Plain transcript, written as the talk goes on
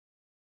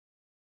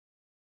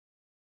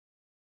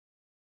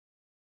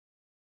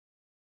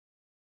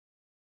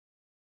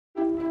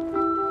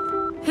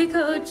Hey,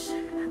 Coach.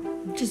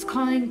 Just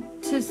calling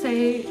to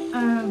say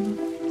I'm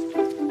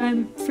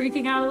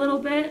freaking out a little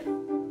bit.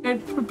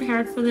 I've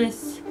prepared for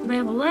this my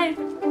whole life.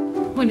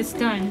 When it's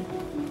done,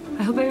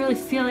 I hope I really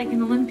feel like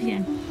an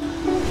Olympian. Do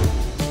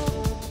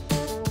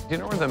you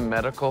know where the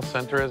medical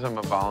center is? I'm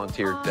a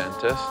volunteer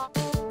dentist.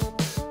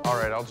 All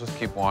right, I'll just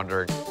keep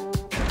wandering.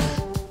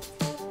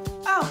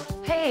 Oh,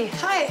 Hey.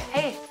 hi.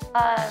 Hey.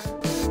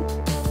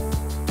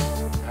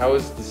 How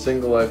is the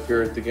single life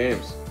here at the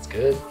games? It's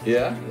good.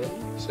 Yeah?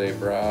 Say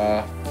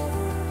brah.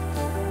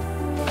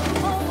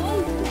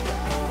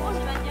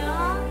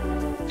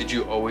 Did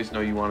you always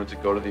know you wanted to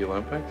go to the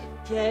Olympics?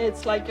 Yeah,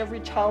 it's like every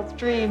child's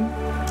dream.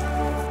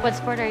 What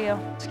sport are you?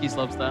 Ski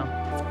slopestyle.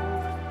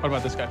 What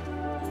about this guy?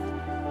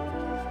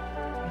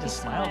 He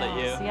just smiled at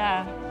you.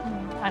 Yeah.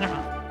 I don't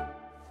know.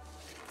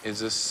 Is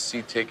this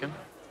seat taken?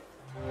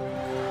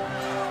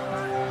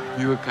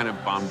 You were kind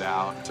of bummed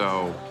out,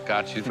 so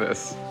got you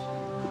this.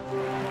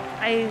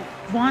 I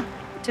want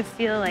to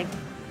feel like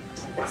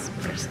this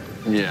person.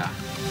 Yeah.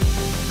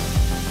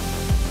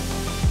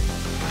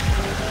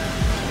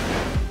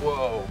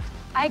 Whoa.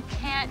 I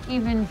can't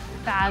even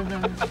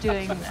fathom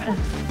doing this. Do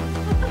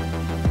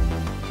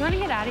you want to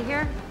get out of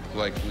here?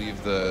 Like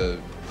leave the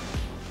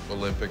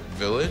Olympic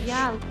Village?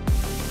 Yeah.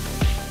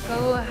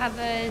 Go have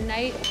a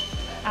night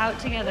out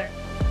together.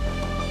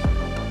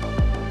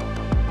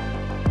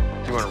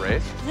 Do you want to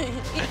race?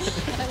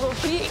 I will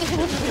be.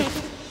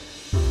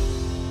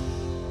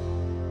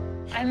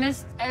 I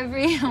missed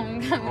every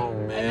homecoming. Oh,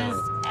 man. I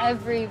missed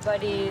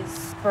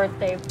everybody's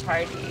birthday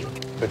party.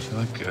 But you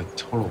look a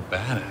total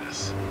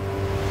badass.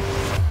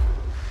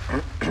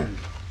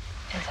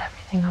 Is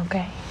everything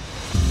okay?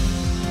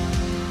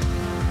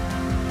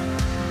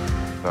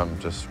 I'm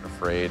just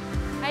afraid.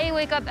 I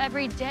wake up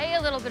every day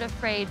a little bit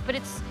afraid, but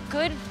it's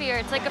good fear.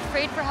 It's like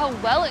afraid for how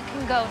well it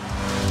can go.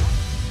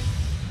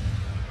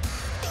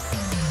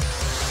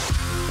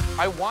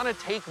 I want to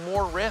take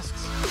more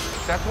risks.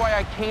 That's why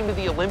I came to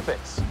the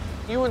Olympics.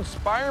 You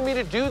inspire me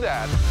to do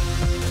that.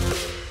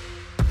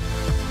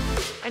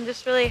 I'm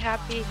just really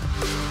happy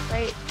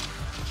right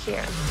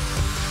here.